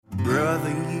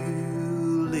rather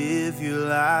you live your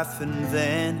life in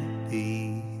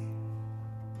vanity.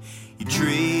 You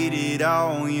traded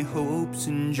all your hopes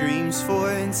and dreams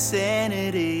for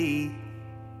insanity.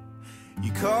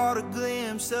 You caught a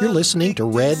glimpse of You're listening to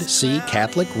Red Sea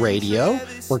Catholic Radio.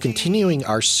 We're continuing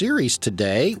our series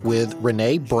today with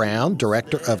Renee Brown,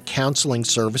 Director of Counseling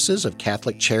Services of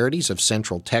Catholic Charities of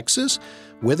Central Texas.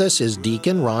 With us is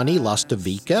Deacon Ronnie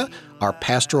Lastavica, our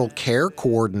Pastoral Care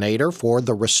Coordinator for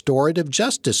the Restorative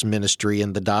Justice Ministry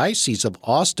in the Diocese of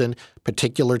Austin,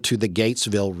 particular to the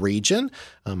Gatesville region.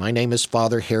 My name is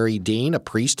Father Harry Dean, a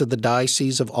priest of the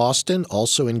Diocese of Austin,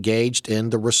 also engaged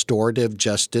in the Restorative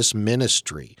Justice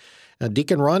Ministry.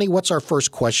 Deacon Ronnie, what's our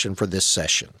first question for this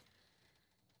session?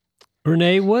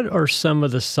 Renee, what are some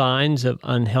of the signs of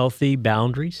unhealthy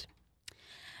boundaries?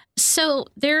 So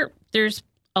there's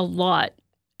a lot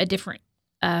of different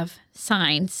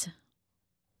signs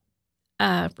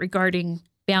regarding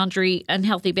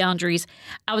unhealthy boundaries.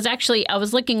 I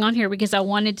was looking on here because I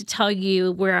wanted to tell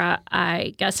you where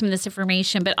I got some of this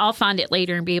information, but I'll find it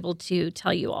later and be able to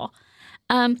tell you all.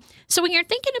 So when you're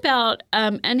thinking about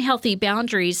unhealthy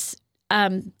boundaries,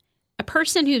 a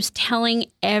person who's telling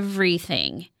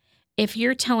everything, if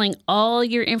you're telling all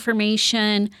your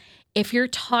information, if you're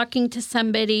talking to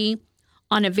somebody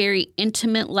on a very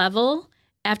intimate level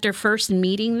after first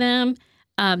meeting them,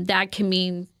 that can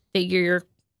mean that you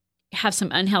have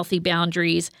some unhealthy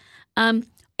boundaries.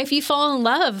 If you fall in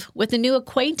love with a new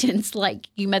acquaintance, like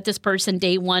you met this person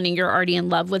day one and you're already in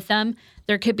love with them,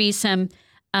 there could be some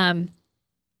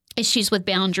issues with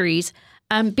boundaries.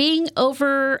 Being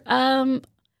over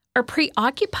or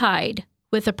preoccupied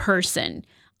with a person.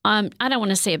 I don't want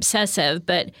to say obsessive,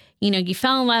 but you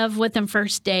fell in love with them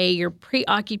first day. You're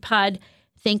preoccupied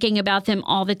thinking about them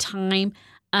all the time.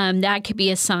 That could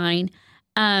be a sign.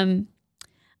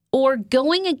 Or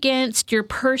going against your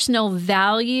personal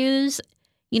values,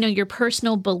 your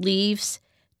personal beliefs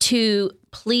to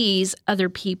please other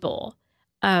people.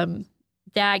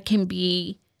 That can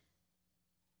be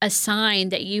a sign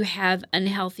that you have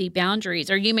unhealthy boundaries,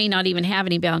 or you may not even have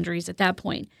any boundaries at that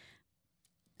point.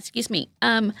 Excuse me.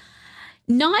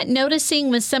 Not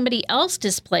noticing when somebody else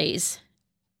displays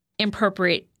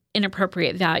inappropriate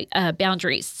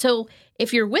boundaries. So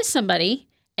if you're with somebody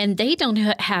and they don't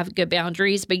have good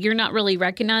boundaries, but you're not really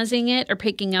recognizing it or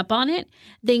picking up on it,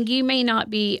 then you may not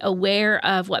be aware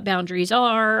of what boundaries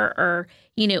are, or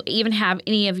even have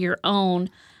any of your own.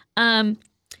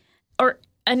 Or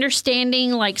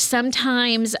understanding, like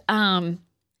sometimes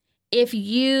if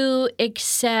you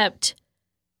accept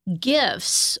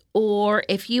gifts, or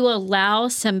if you allow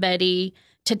somebody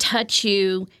to touch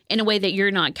you in a way that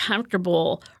you're not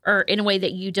comfortable or in a way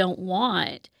that you don't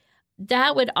want,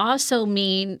 that would also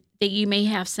mean that you may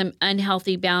have some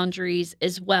unhealthy boundaries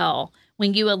as well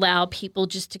when you allow people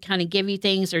just to kind of give you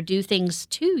things or do things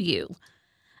to you.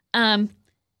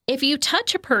 If you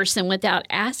touch a person without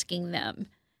asking them,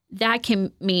 that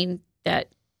can mean that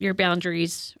your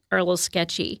boundaries are a little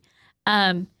sketchy.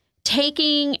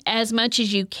 Taking as much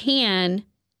as you can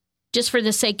just for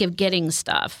the sake of getting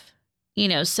stuff,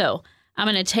 so I'm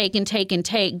going to take and take and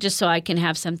take just so I can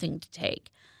have something to take.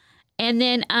 And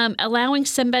then allowing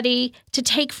somebody to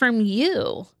take from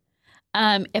you.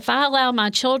 If I allow my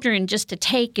children just to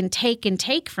take and take and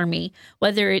take from me,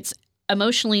 whether it's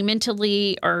emotionally,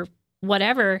 mentally, or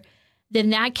whatever, then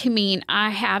that can mean I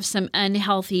have some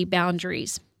unhealthy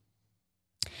boundaries.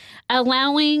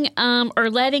 Allowing or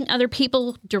letting other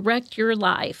people direct your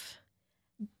life.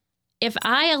 If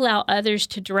I allow others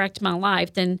to direct my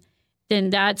life, then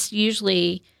that's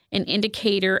usually an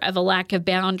indicator of a lack of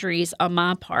boundaries on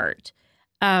my part.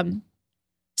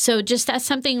 So just that's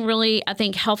something really, I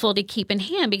think, helpful to keep in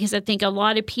hand, because I think a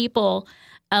lot of people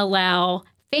allow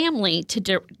family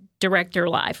to direct their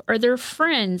life, or their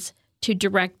friends to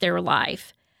direct their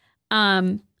life.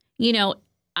 I'm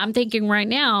thinking right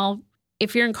now,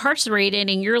 if you're incarcerated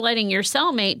and you're letting your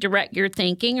cellmate direct your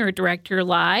thinking or direct your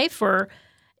life, or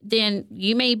then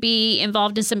you may be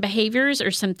involved in some behaviors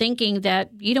or some thinking that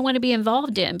you don't want to be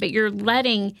involved in, but you're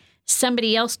letting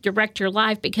somebody else direct your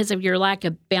life because of your lack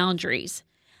of boundaries.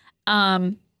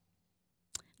 Letting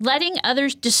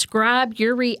others describe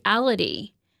your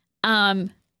reality. I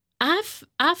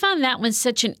find that one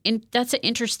that's an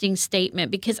interesting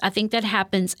statement, because I think that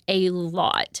happens a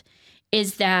lot,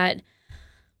 is that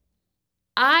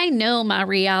I know my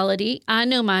reality, I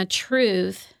know my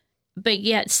truth, but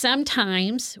yet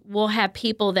sometimes we'll have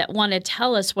people that want to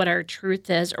tell us what our truth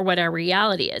is or what our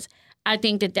reality is. I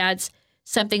think that that's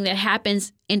something that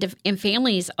happens in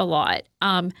families a lot.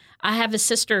 I have a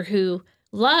sister who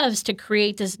loves to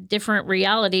create this different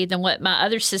reality than what my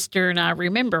other sister and I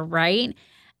remember, right?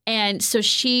 And so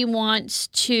she wants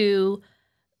to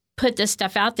put this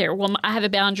stuff out there. Well, I have a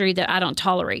boundary that I don't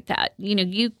tolerate that.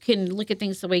 You can look at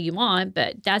things the way you want,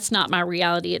 but that's not my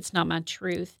reality. It's not my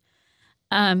truth.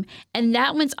 And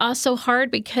that one's also hard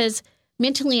because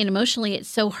mentally and emotionally, it's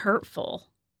so hurtful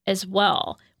as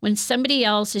well. When somebody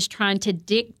else is trying to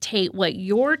dictate what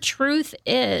your truth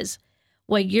is,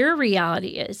 what your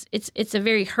reality is, it's a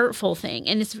very hurtful thing.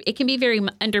 And it can be very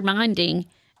undermining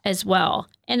as well.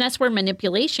 And that's where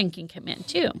manipulation can come in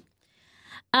too.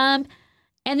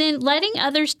 And then letting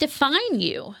others define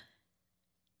you.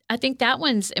 I think that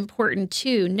one's important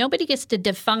too. Nobody gets to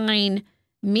define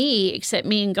me except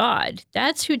me and God.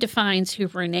 That's who defines who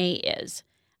Renee is.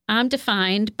 I'm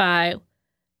defined by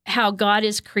how God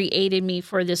has created me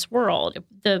for this world,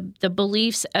 the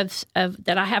beliefs of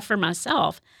that I have for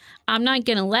myself. I'm not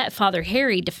going to let Father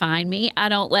Harry define me. I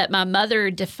don't let my mother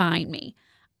define me.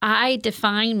 I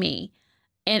define me.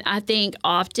 And I think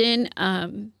often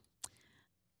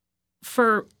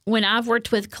for when I've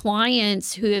worked with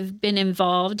clients who have been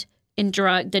involved in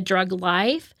the drug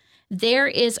life, there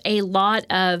is a lot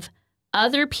of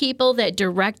other people that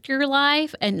direct your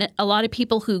life and a lot of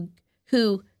people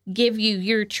who give you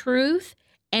your truth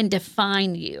and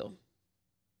define you.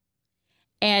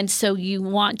 And so you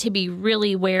want to be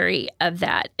really wary of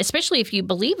that, especially if you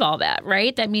believe all that,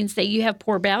 right? That means that you have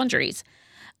poor boundaries.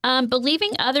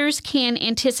 Believing others can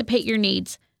anticipate your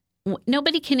needs.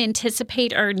 Nobody can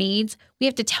anticipate our needs. We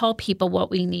have to tell people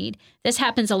what we need. This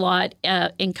happens a lot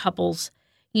in couples.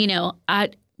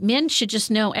 Men should just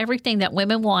know everything that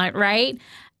women want, right?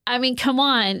 I mean, come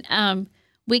on.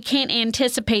 We can't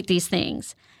anticipate these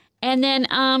things. And then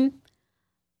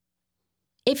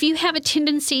if you have a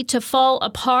tendency to fall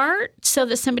apart so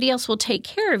that somebody else will take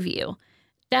care of you,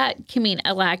 that can mean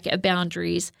a lack of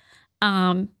boundaries.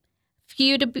 Food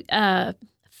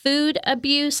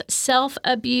abuse,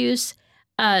 self-abuse,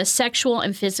 sexual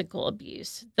and physical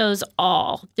abuse.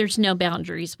 There's no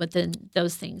boundaries within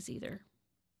those things either.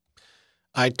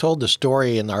 I told the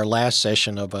story in our last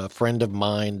session of a friend of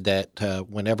mine that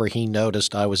whenever he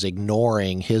noticed I was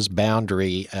ignoring his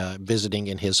boundary visiting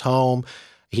in his home,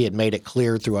 he had made it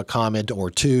clear through a comment or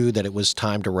two that it was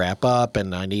time to wrap up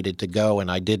and I needed to go,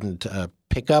 and I didn't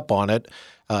pick up on it.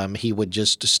 He would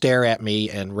just stare at me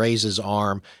and raise his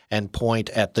arm and point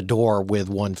at the door with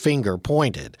one finger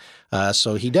pointed.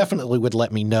 So he definitely would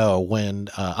let me know when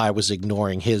I was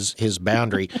ignoring his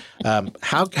boundary.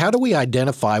 How do we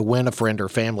identify when a friend or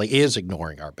family is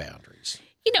ignoring our boundaries?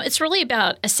 It's really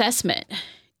about assessment.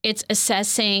 It's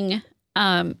assessing,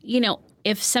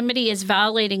 if somebody is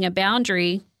violating a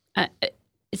boundary,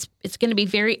 it's going to be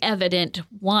very evident,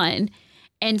 one.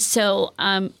 And so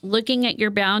looking at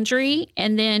your boundary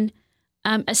and then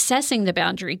assessing the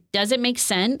boundary. Does it make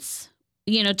sense,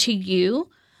 to you?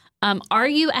 Are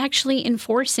you actually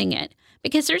enforcing it?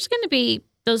 Because there's going to be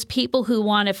those people who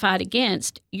want to fight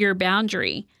against your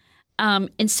boundary.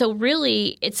 And so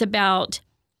really it's about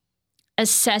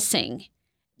assessing.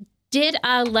 Did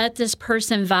I let this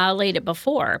person violate it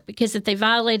before? Because if they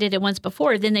violated it once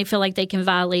before, then they feel like they can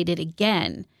violate it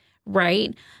again,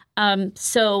 right?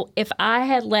 So if I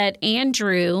had let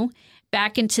Andrew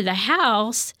back into the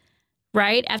house,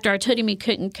 right, after I told him he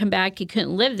couldn't come back, he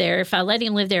couldn't live there, if I let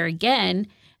him live there again,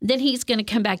 then he's going to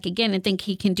come back again and think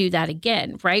he can do that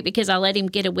again, right? Because I let him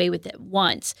get away with it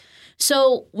once.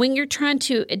 So when you're trying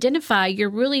to identify, you're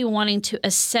really wanting to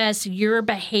assess your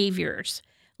behaviors.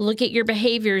 Look at your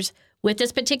behaviors with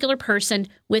this particular person,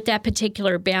 with that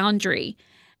particular boundary,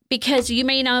 because you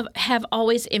may not have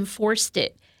always enforced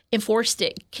it.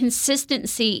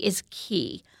 Consistency is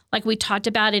key. Like we talked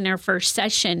about in our first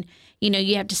session,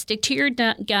 you have to stick to your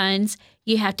guns.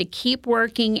 You have to keep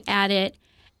working at it.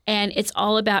 And it's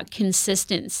all about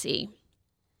consistency.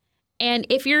 And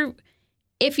if you're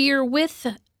with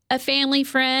a family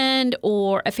friend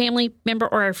or a family member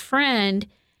or a friend,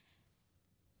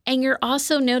 and you're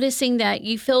also noticing that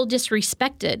you feel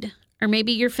disrespected, or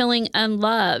maybe you're feeling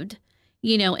unloved,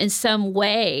 in some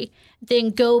way, then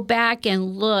go back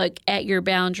and look at your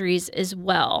boundaries as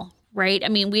well, right? I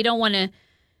mean, we don't want to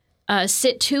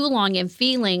sit too long in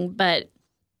feeling, but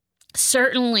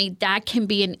certainly that can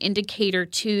be an indicator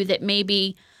too that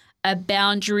maybe a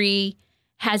boundary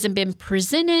hasn't been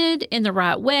presented in the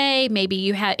right way. Maybe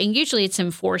you had, and usually it's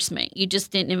enforcement. You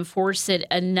just didn't enforce it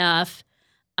enough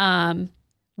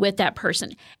with that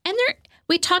person. And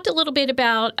we talked a little bit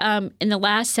about in the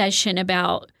last session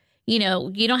about, you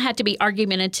don't have to be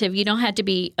argumentative. You don't have to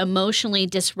be emotionally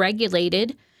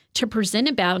dysregulated to present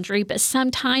a boundary. But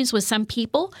sometimes with some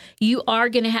people, you are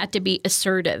going to have to be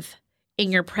assertive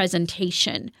in your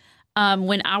presentation.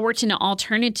 When I worked in an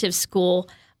alternative school,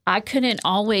 I couldn't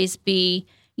always be,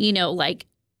 like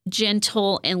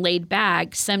gentle and laid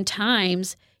back.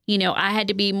 Sometimes, I had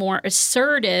to be more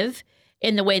assertive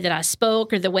in the way that I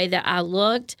spoke or the way that I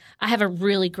looked. I have a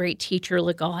really great teacher.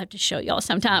 Look, I'll have to show y'all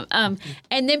sometime.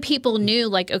 And then people knew,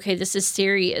 like, okay, this is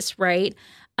serious, right?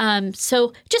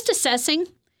 So just assessing,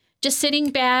 just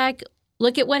sitting back,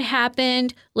 look at what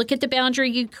happened, look at the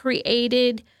boundary you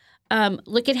created,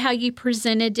 look at how you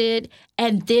presented it,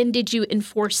 and then did you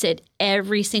enforce it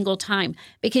every single time?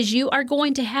 Because you are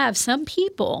going to have some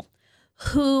people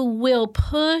who will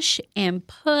push and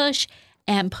push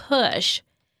and push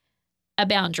a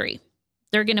boundary.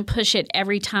 They're going to push it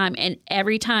every time, and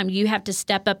every time you have to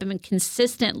step up and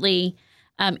consistently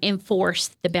enforce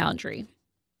the boundary.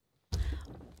 In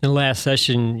the last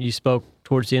session, you spoke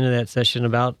towards the end of that session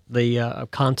about the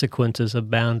consequences of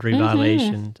boundary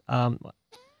violations.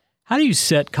 How do you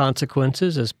set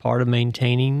consequences as part of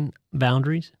maintaining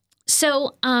boundaries?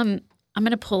 So I'm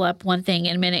going to pull up one thing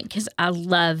in a minute because I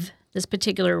love this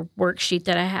particular worksheet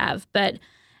that I have. But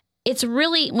it's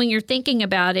really, when you're thinking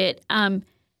about it,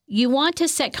 you want to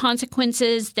set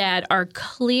consequences that are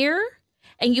clear,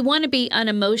 and you want to be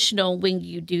unemotional when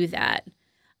you do that.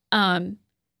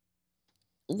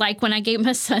 Like when I gave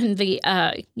my son the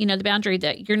boundary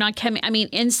that you're not coming. I mean,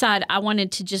 inside I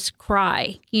wanted to just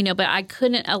cry, but I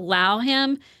couldn't allow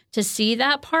him to see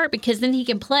that part, because then he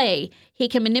can play. He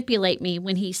can manipulate me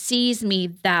when he sees me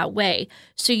that way.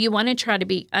 So you want to try to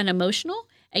be unemotional,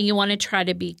 and you want to try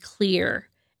to be clear.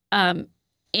 And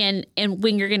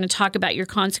when you're going to talk about your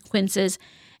consequences,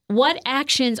 what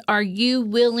actions are you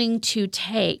willing to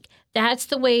take? That's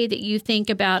the way that you think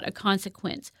about a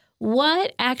consequence.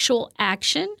 What actual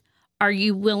action are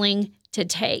you willing to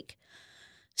take?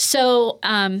 So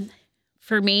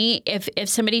for me, if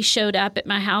somebody showed up at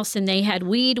my house and they had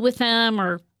weed with them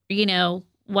or,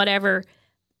 whatever,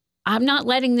 I'm not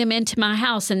letting them into my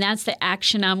house. And that's the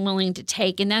action I'm willing to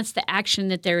take. And that's the action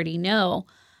that they already know.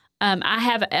 I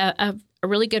have a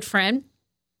really good friend.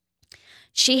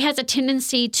 She has a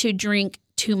tendency to drink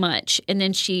too much, and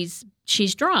then she's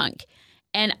drunk.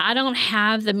 And I don't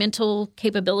have the mental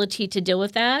capability to deal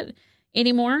with that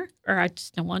anymore, or I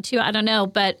just don't want to. I don't know.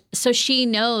 But so she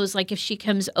knows, like, if she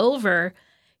comes over,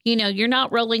 you're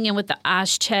not rolling in with the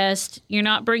ice chest. You're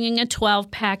not bringing a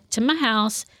 12-pack to my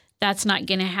house. That's not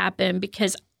going to happen,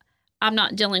 because I'm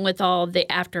not dealing with all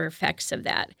the after effects of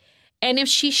that. And if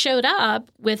she showed up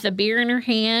with a beer in her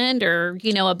hand or,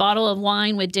 a bottle of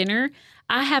wine with dinner,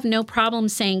 I have no problem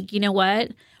saying, you know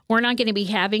what? We're not going to be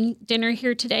having dinner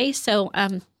here today, so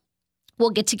we'll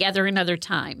get together another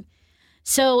time.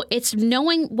 So it's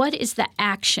knowing what is the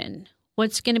action,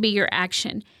 what's going to be your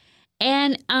action.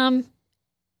 And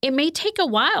it may take a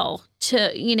while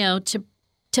to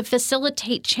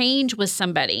facilitate change with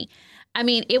somebody. I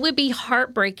mean, it would be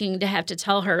heartbreaking to have to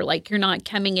tell her, like, you're not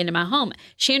coming into my home.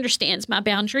 She understands my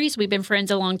boundaries. We've been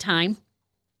friends a long time.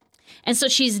 And so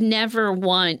she's never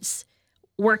once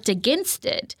worked against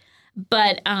it.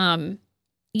 But,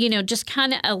 just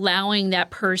kind of allowing that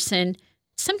person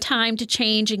some time to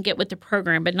change and get with the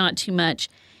program, but not too much.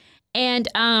 And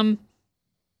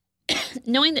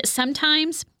knowing that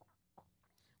sometimes,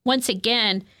 once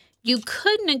again, you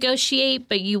could negotiate,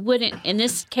 but you wouldn't. In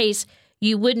this case,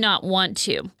 you would not want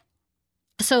to.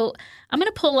 So I'm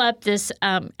going to pull up this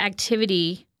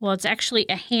activity. Well, it's actually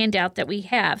a handout that we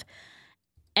have.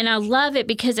 And I love it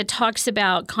because it talks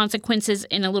about consequences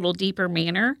in a little deeper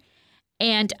manner.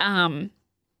 And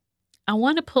I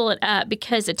want to pull it up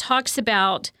because it talks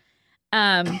about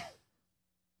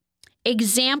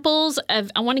examples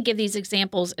of, I want to give these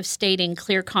examples of stating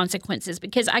clear consequences,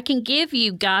 because I can give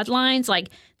you guidelines like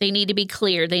they need to be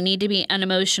clear, they need to be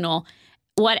unemotional.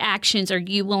 What actions are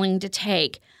you willing to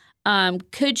take?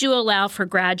 Could you allow for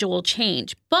gradual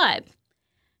change? But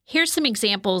here's some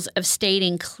examples of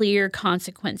stating clear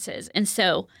consequences. And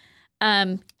so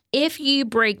if you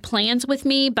break plans with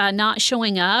me by not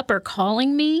showing up or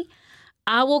calling me,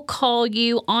 I will call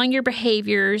you on your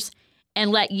behaviors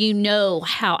and let you know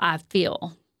how I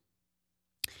feel.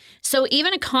 So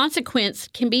even a consequence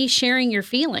can be sharing your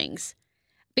feelings,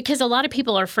 because a lot of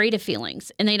people are afraid of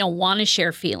feelings and they don't want to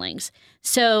share feelings.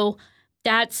 So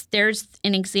there's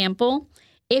an example.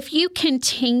 If you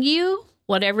continue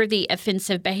whatever the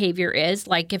offensive behavior is,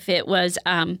 like if it was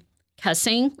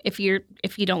cussing, if you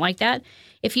don't like that,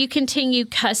 if you continue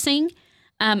cussing,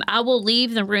 I will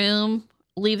leave the room,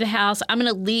 leave the house. I'm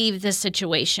going to leave this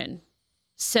situation.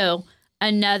 So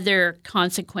another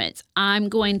consequence, I'm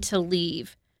going to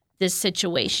leave this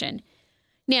situation.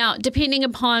 Now, depending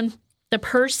upon the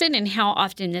person and how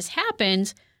often this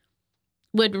happens,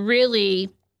 would really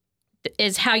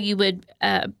is how you would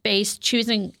base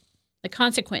choosing the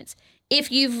consequence.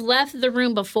 If you've left the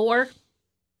room before,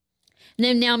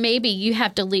 then now maybe you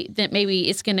have to leave, that maybe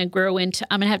it's going to grow into,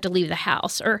 I'm going to have to leave the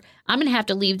house, or I'm going to have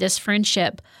to leave this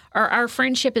friendship, or our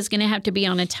friendship is going to have to be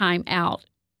on a time out,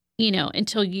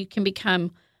 until you can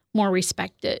become more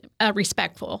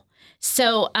respectful.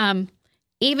 So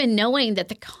even knowing that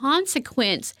the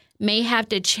consequence may have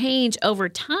to change over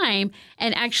time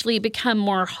and actually become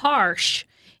more harsh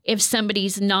if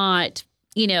somebody's not,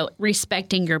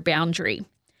 respecting your boundary.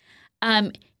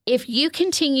 If you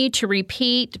continue to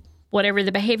repeat whatever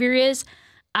the behavior is,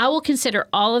 I will consider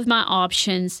all of my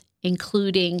options,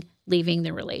 including leaving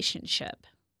the relationship.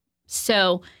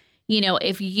 So,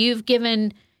 if you've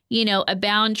given, a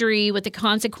boundary with the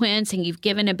consequence and you've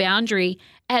given a boundary,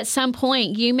 at some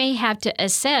point you may have to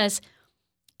assess,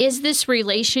 is this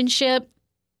relationship,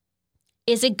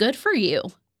 is it good for you?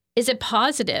 Is it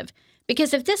positive?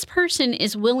 Because if this person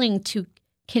is willing to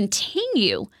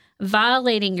continue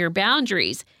violating your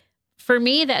boundaries, for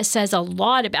me, that says a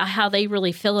lot about how they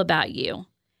really feel about you.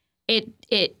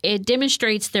 It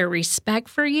demonstrates their respect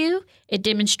for you. It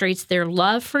demonstrates their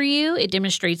love for you. It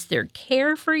demonstrates their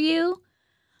care for you.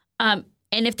 And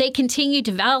if they continue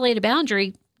to violate a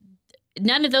boundary,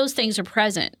 none of those things are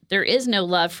present. There is no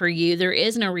love for you. There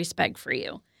is no respect for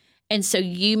you. And so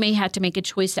you may have to make a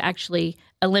choice to actually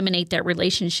eliminate that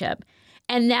relationship.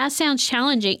 And that sounds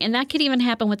challenging. And that could even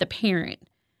happen with a parent.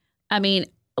 I mean,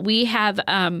 we have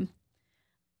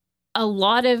a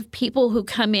lot of people who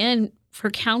come in for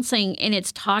counseling, and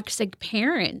it's toxic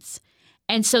parents.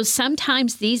 And so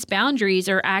sometimes these boundaries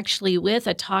are actually with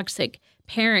a toxic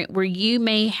parent where you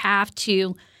may have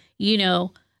to,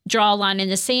 draw a line in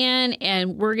the sand,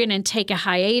 and we're going to take a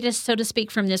hiatus, so to speak,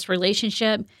 from this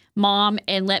relationship, Mom,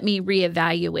 and let me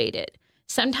reevaluate it.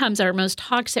 Sometimes our most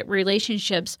toxic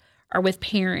relationships are with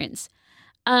parents.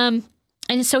 And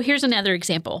so here's another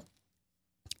example.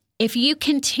 If you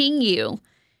continue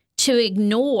to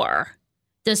ignore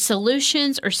the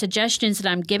solutions or suggestions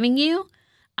that I'm giving you,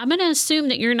 I'm going to assume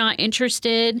that you're not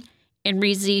interested in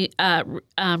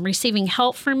receiving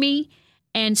help from me.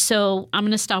 And so I'm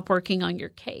going to stop working on your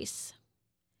case.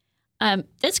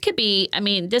 This could be,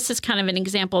 this is kind of an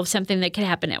example of something that could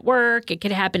happen at work. It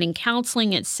could happen in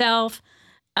counseling itself.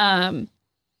 And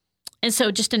so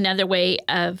just another way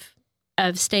of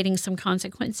stating some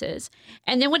consequences.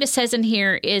 And then what it says in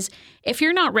here is, if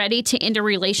you're not ready to end a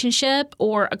relationship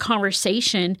or a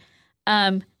conversation,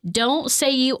 don't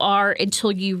say you are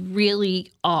until you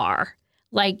really are.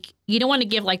 Like, you don't want to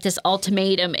give like this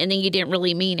ultimatum and then you didn't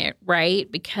really mean it,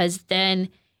 right? Because then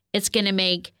it's going to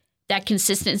make that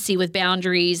consistency with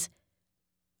boundaries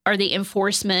or the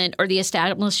enforcement or the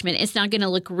establishment, it's not going to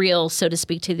look real, so to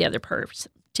speak, to the other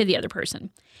person.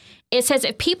 It says,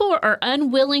 if people are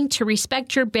unwilling to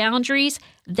respect your boundaries,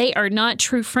 they are not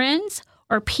true friends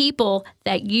or people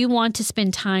that you want to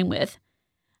spend time with.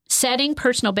 Setting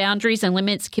personal boundaries and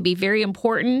limits can be very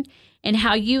important in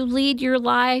how you lead your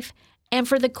life and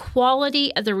for the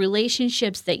quality of the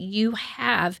relationships that you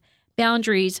have.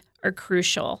 Boundaries are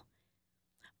crucial.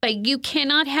 But you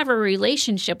cannot have a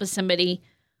relationship with somebody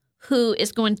who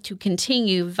is going to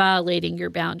continue violating your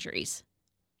boundaries.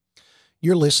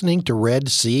 You're listening to Red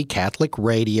Sea Catholic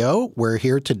Radio. We're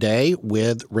here today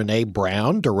with Renee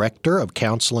Brown, Director of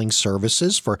Counseling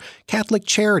Services for Catholic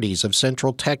Charities of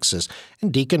Central Texas,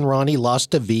 and Deacon Ronnie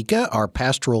Lastavica, our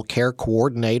Pastoral Care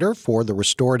Coordinator for the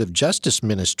Restorative Justice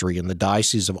Ministry in the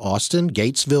Diocese of Austin,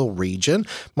 Gatesville region.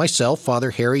 Myself,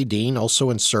 Father Harry Dean, also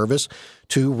in service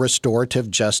to Restorative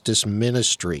Justice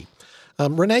Ministry.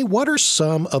 Renee, what are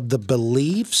some of the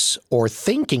beliefs or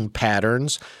thinking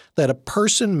patterns that a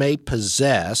person may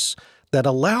possess that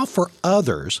allow for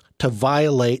others to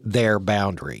violate their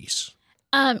boundaries?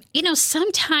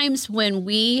 Sometimes when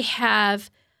we have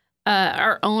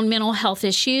our own mental health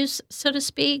issues, so to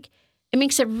speak, it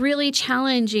makes it really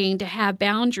challenging to have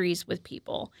boundaries with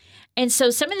people. And so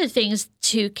some of the things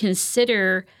to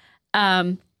consider,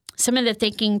 some of the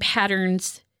thinking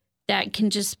patterns that can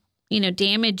just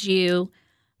damage you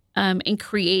in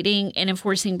creating and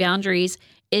enforcing boundaries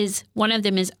is one of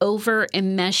them is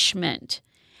over-enmeshment.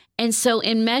 And so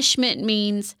enmeshment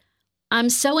means I'm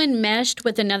so enmeshed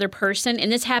with another person,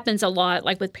 and this happens a lot,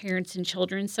 like with parents and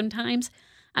children sometimes.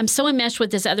 I'm so enmeshed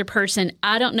with this other person,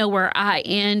 I don't know where I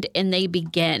end and they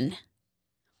begin.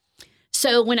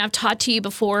 So when I've talked to you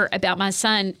before about my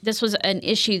son, this was an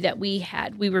issue that we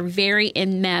had. We were very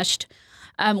enmeshed.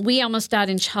 We almost died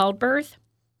in childbirth.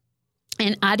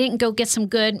 And I didn't go get some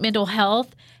good mental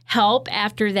health help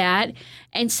after that.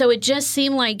 And so it just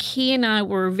seemed like he and I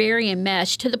were very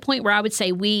enmeshed, to the point where I would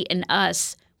say we and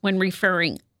us when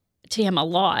referring to him a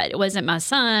lot. It wasn't my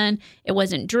son. It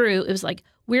wasn't Drew. It was like,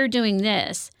 we're doing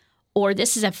this, or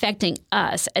this is affecting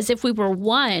us, as if we were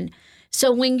one.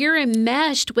 So when you're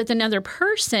enmeshed with another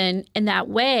person in that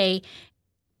way,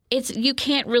 you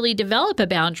can't really develop a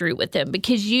boundary with them,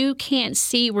 because you can't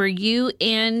see where you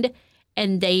end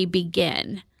and they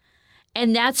begin.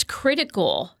 And that's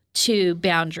critical to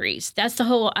boundaries. That's the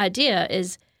whole idea,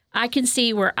 is I can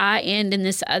see where I end and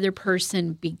this other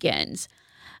person begins.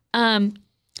 And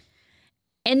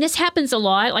this happens a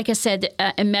lot. Like I said,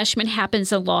 enmeshment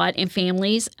happens a lot in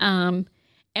families. And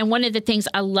one of the things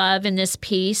I love in this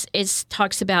piece is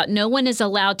talks about no one is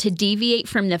allowed to deviate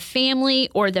from the family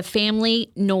or the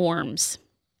family norms.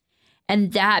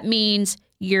 And that means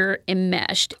you're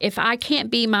enmeshed. If I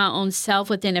can't be my own self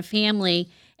within a family,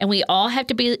 and we all have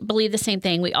to believe the same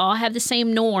thing, we all have the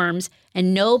same norms,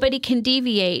 and nobody can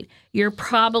deviate, you're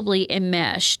probably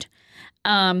enmeshed.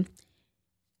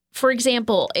 For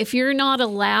example, if you're not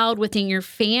allowed within your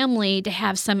family to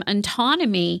have some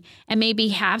autonomy and maybe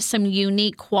have some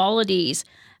unique qualities,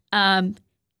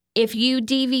 if you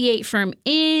deviate from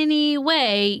any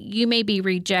way, you may be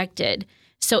rejected.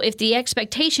 So if the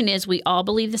expectation is we all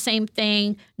believe the same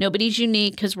thing, nobody's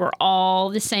unique because we're all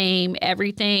the same,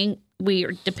 everything, we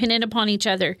are dependent upon each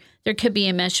other, there could be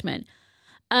enmeshment.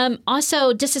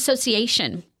 Also,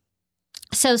 disassociation.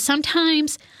 So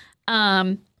sometimes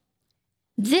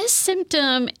this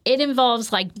symptom, it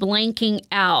involves like blanking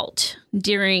out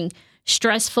during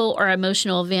stressful or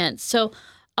emotional events. So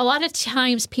a lot of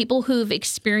times people who've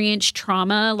experienced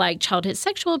trauma like childhood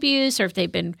sexual abuse, or if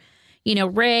they've been,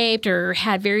 raped or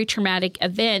had very traumatic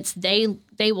events, they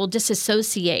will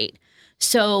disassociate.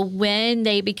 So when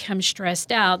they become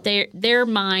stressed out, their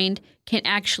mind can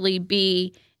actually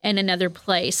be in another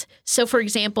place. So for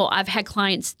example, I've had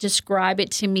clients describe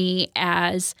it to me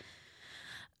as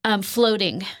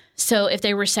floating. So if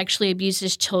they were sexually abused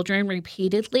as children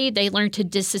repeatedly, they learn to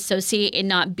disassociate and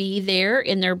not be there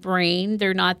in their brain.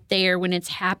 They're not there when it's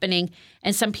happening.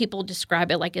 And some people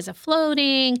describe it like as a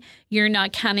floating. You're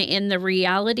not kind of in the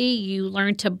reality. You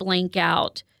learn to blank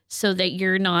out so that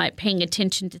you're not paying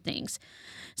attention to things.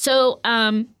 So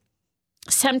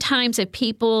sometimes if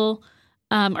people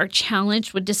are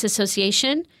challenged with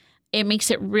disassociation, it makes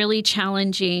it really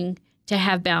challenging to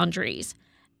have boundaries.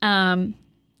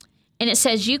 And it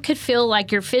says you could feel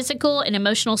like your physical and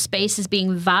emotional space is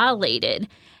being violated.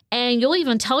 And you'll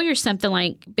even tell you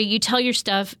tell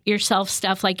yourself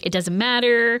stuff like, it doesn't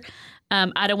matter.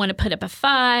 I don't want to put up a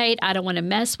fight. I don't want to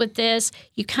mess with this.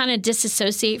 You kind of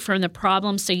disassociate from the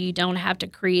problem so you don't have to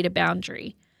create a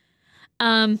boundary.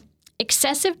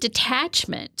 Excessive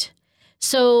detachment.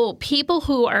 So people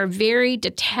who are very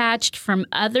detached from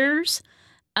others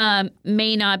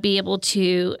may not be able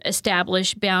to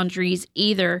establish boundaries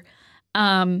either.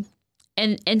 And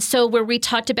so where we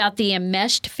talked about the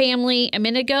enmeshed family a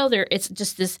minute ago, it's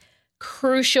just this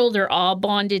crucial, they're all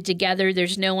bonded together,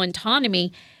 there's no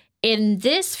autonomy. In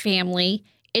this family,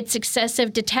 it's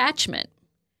excessive detachment.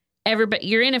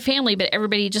 You're in a family, but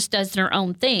everybody just does their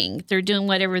own thing. They're doing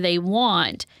whatever they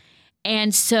want.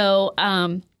 And so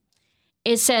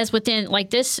it says within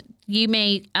like this, you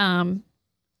may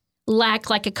lack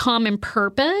like a common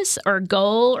purpose or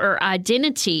goal or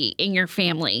identity in your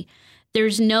family.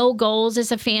 There's no goals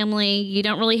as a family. You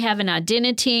don't really have an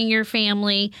identity in your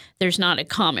family. There's not a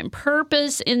common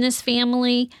purpose in this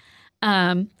family.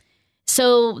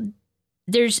 So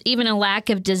there's even a lack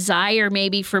of desire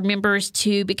maybe for members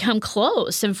to become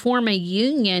close and form a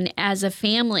union as a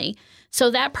family.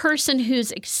 So that person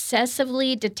who's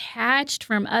excessively detached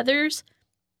from others,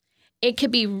 it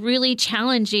could be really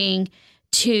challenging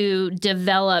to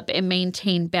develop and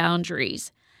maintain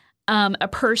boundaries. A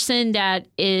person that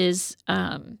is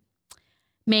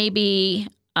maybe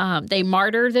they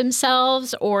martyr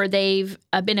themselves or they've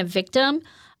been a victim,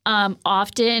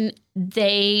 often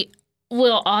they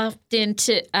will let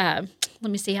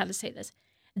me see how to say this.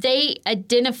 They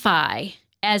identify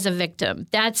as a victim.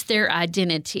 That's their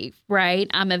identity, right?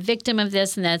 I'm a victim of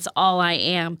this and that's all I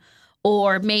am.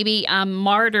 Or maybe I'm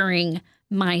martyring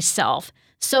myself.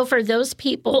 So for those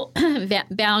people,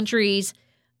 boundaries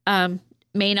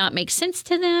may not make sense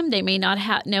to them. They may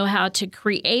not know how to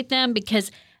create them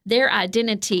because their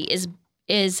identity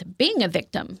is being a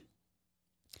victim.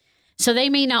 So they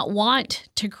may not want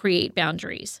to create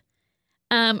boundaries.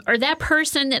 Or that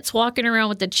person that's walking around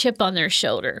with a chip on their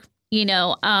shoulder, you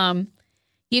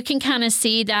can kind of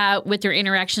see that with their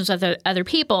interactions with other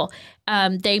people.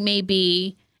 They may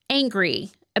be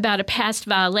angry. about a past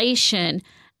violation,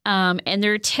 and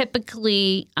they're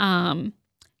typically kind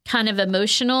of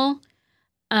emotional.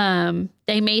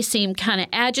 They may seem kind of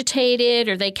agitated,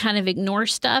 or they kind of ignore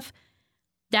stuff.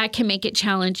 That can make it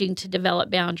challenging to develop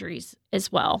boundaries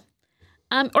as well.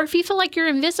 Or if you feel like you're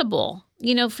invisible,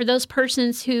 for those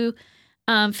persons who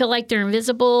feel like they're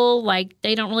invisible, like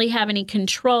they don't really have any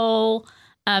control,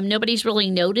 nobody's really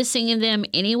noticing them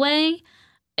anyway,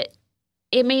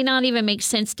 it may not even make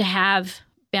sense to have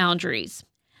boundaries.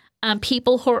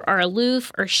 People who are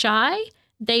aloof or shy,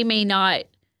 they may not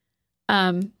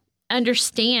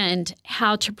understand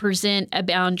how to present a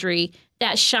boundary.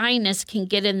 That shyness can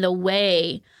get in the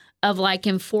way of like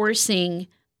enforcing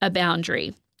a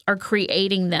boundary or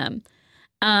creating them.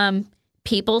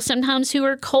 People sometimes who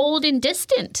are cold and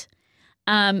distant.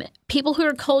 People who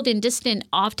are cold and distant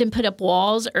often put up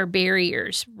walls or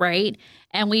barriers, right?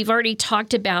 And we've already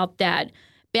talked about that.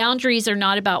 Boundaries are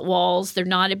not about walls. They're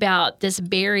not about this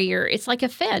barrier. It's like a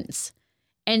fence.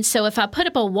 And so if I put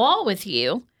up a wall with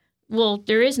you, well,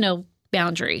 there is no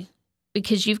boundary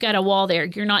because you've got a wall there.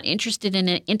 You're not interested in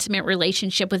an intimate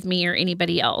relationship with me or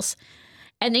anybody else.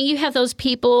 And then you have those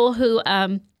people who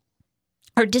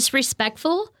are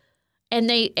disrespectful and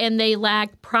they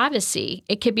lack privacy.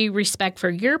 It could be respect for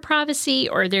your privacy,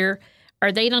 or they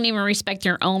don't even respect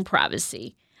their own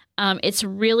privacy. It's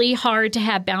really hard to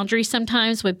have boundaries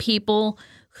sometimes with people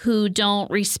who don't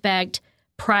respect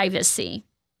privacy.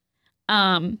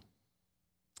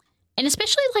 And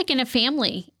especially like in a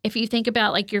family, if you think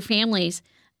about like your families,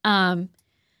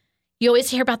 you always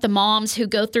hear about the moms who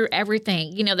go through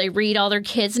everything. They read all their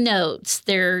kids' notes.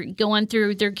 They're going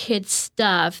through their kids'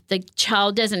 stuff. The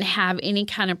child doesn't have any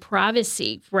kind of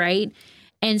privacy, right?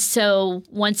 And so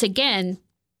once again,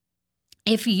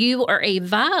 if you are a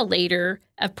violator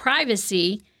of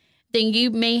privacy, then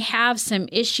you may have some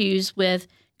issues with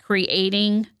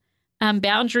creating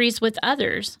boundaries with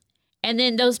others. And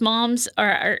then those moms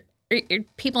are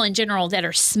people in general that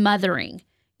are smothering.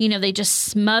 They just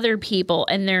smother people,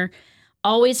 and they're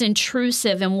always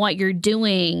intrusive in what you're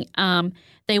doing.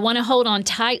 They want to hold on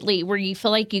tightly where you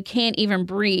feel like you can't even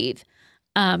breathe.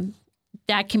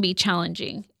 That can be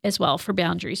challenging as well for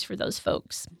boundaries for those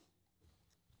folks.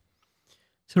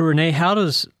 So, Renee, how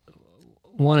does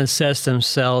one assess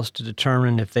themselves to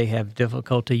determine if they have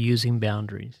difficulty using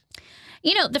boundaries?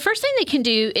 The first thing they can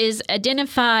do is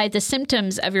identify the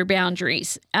symptoms of your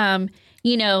boundaries.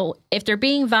 If they're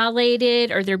being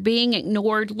violated or they're being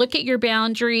ignored, look at your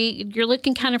boundary. You're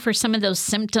looking kind of for some of those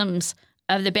symptoms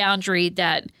of the boundary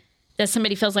that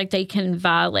somebody feels like they can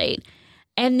violate.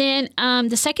 And then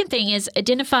the second thing is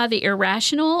identify the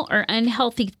irrational or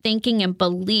unhealthy thinking and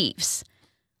beliefs.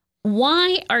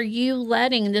 Why are you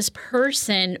letting this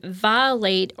person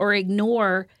violate or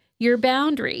ignore your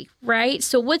boundary, right?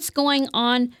 So what's going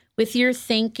on with your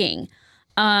thinking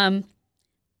or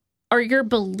your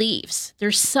beliefs?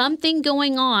 There's something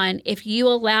going on. If you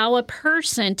allow a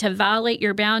person to violate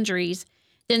your boundaries,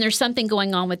 then there's something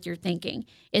going on with your thinking.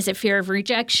 Is it fear of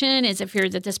rejection? Is it fear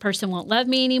that this person won't love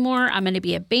me anymore? I'm going to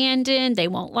be abandoned. They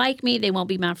won't like me. They won't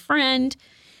be my friend.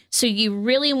 So you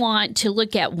really want to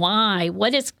look at why.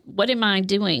 What am I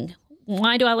doing?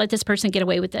 Why do I let this person get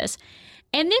away with this?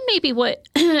 And then maybe what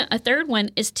a third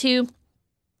one is to,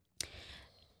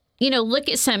 look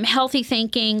at some healthy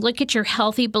thinking, look at your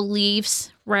healthy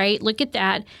beliefs, right? Look at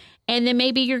that. And then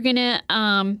maybe you're going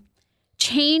to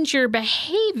change your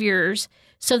behaviors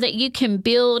so that you can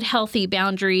build healthy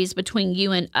boundaries between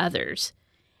you and others.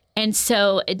 And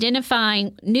so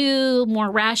identifying new, more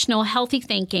rational, healthy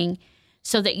thinking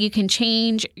so that you can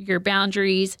change your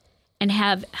boundaries and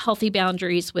have healthy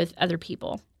boundaries with other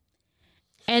people.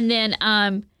 And then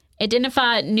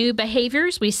identify new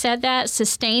behaviors. We said that.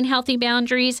 Sustain healthy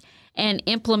boundaries and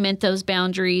implement those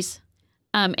boundaries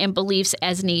and beliefs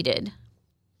as needed.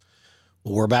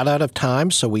 Well, we're about out of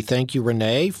time, so we thank you,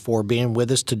 Renee, for being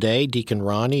with us today. Deacon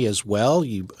Ronnie as well.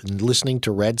 You've been listening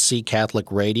to Red Sea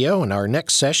Catholic Radio. In our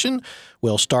next session,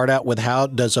 we'll start out with how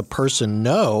does a person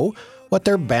know what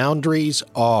their boundaries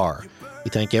are. We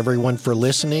thank everyone for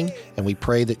listening, and we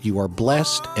pray that you are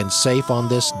blessed and safe on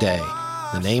this day.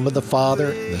 In the name of the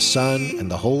Father, and the Son,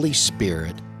 and the Holy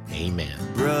Spirit. Amen.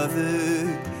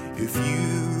 Brother, if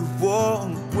you walk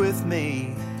with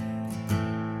me,